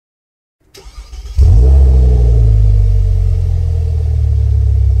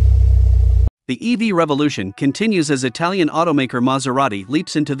The EV revolution continues as Italian automaker Maserati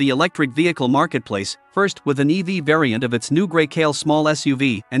leaps into the electric vehicle marketplace, first with an EV variant of its new Grayscale small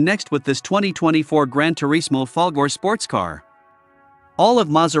SUV and next with this 2024 GranTurismo Folgore sports car. All of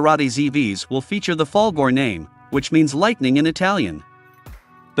Maserati's EVs will feature the Folgore name, which means lightning in Italian.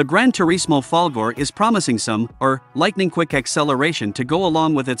 The GranTurismo Folgore is promising some, lightning-quick acceleration to go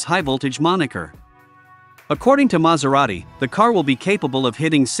along with its high-voltage moniker. According to Maserati, the car will be capable of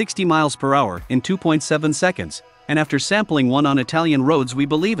hitting 60 miles per hour in 2.7 seconds, and after sampling one on Italian roads we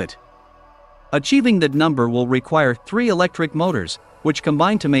believe it. Achieving that number will require 3 electric motors, which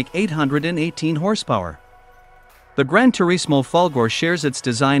combine to make 818 horsepower. The GranTurismo Folgore shares its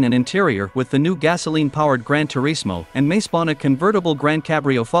design and interior with the new gasoline-powered GranTurismo and may spawn a convertible Gran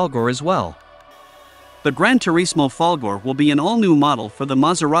Cabrio Folgore as well. The GranTurismo Folgore will be an all-new model for the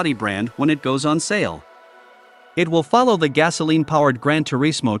Maserati brand when it goes on sale. It will follow the gasoline-powered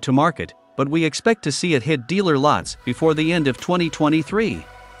GranTurismo to market, but we expect to see it hit dealer lots before the end of 2023.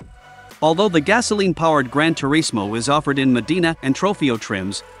 Although the gasoline-powered GranTurismo is offered in Medina and Trofeo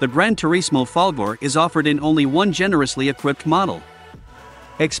trims, the GranTurismo Folgore is offered in only one generously equipped model.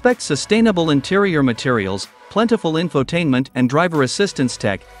 Expect sustainable interior materials, plentiful infotainment and driver assistance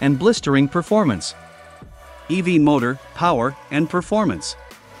tech, and blistering performance. EV motor, power, and performance.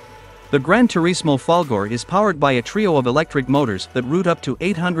 The GranTurismo Folgore is powered by a trio of electric motors that root up to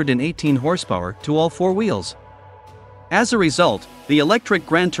 818 horsepower to all 4 wheels. As a result, the electric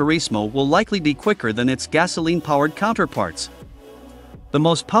GranTurismo will likely be quicker than its gasoline-powered counterparts, the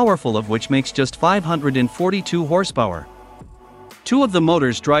most powerful of which makes just 542 horsepower. 2 of the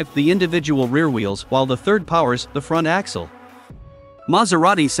motors drive the individual rear wheels while the third powers the front axle.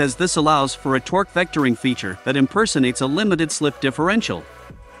 Maserati says this allows for a torque vectoring feature that impersonates a limited slip differential.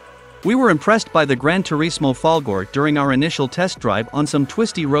 We were impressed by the GranTurismo Folgore during our initial test drive on some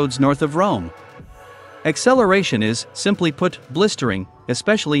twisty roads north of Rome. Acceleration is, simply put, blistering,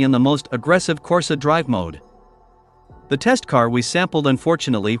 especially in the most aggressive Corsa drive mode. The test car we sampled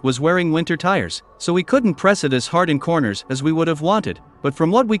unfortunately was wearing winter tires, so we couldn't press it as hard in corners as we would have wanted, but from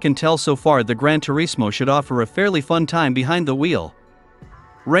what we can tell so far the GranTurismo should offer a fairly fun time behind the wheel.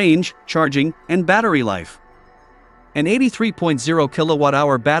 Range, charging, and battery life. An 83.0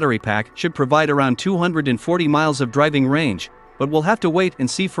 kWh battery pack should provide around 240 miles of driving range, but we'll have to wait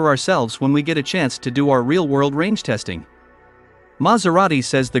and see for ourselves when we get a chance to do our real-world range testing. Maserati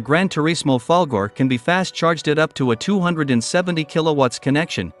says the GranTurismo Folgore can be fast-charged at up to a 270 kilowatts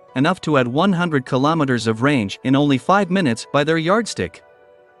connection, enough to add 100 kilometers of range in only 5 minutes by their yardstick.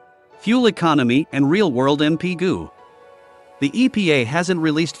 Fuel economy and real-world MPG. The EPA hasn't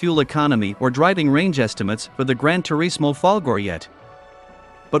released fuel economy or driving range estimates for the GranTurismo Folgore yet.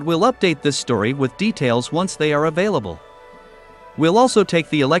 But we'll update this story with details once they are available. We'll also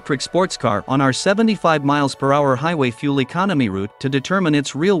take the electric sports car on our 75 miles per hour highway fuel economy route to determine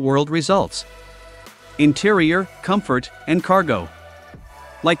its real-world results. Interior, comfort, and cargo.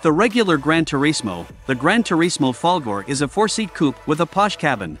 Like the regular GranTurismo, the GranTurismo Folgore is a 4-seat coupe with a posh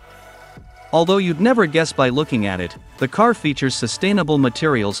cabin. Although you'd never guess by looking at it, the car features sustainable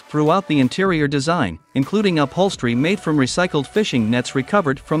materials throughout the interior design, including upholstery made from recycled fishing nets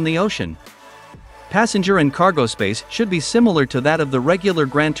recovered from the ocean. Passenger and cargo space should be similar to that of the regular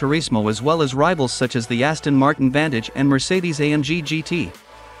GranTurismo as well as rivals such as the Aston Martin Vantage and Mercedes-AMG GT.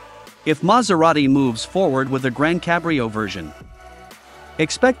 If Maserati moves forward with a Gran Cabrio version,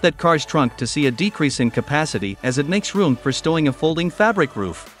 expect that car's trunk to see a decrease in capacity as it makes room for stowing a folding fabric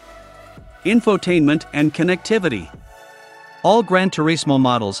roof. Infotainment and connectivity. All GranTurismo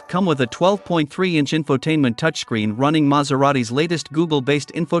models come with a 12.3-inch infotainment touchscreen running Maserati's latest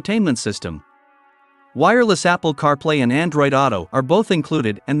Google-based infotainment system. Wireless Apple CarPlay and Android Auto are both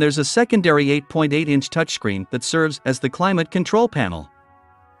included, and there's a secondary 8.8-inch touchscreen that serves as the climate control panel.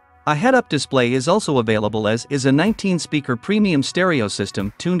 A head-up display is also available, as is a 19-speaker premium stereo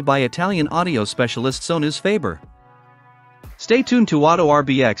system tuned by Italian audio specialist Sonus Faber. Stay tuned to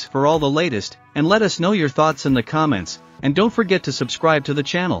AutoRBX for all the latest, and let us know your thoughts in the comments, and don't forget to subscribe to the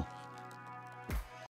channel.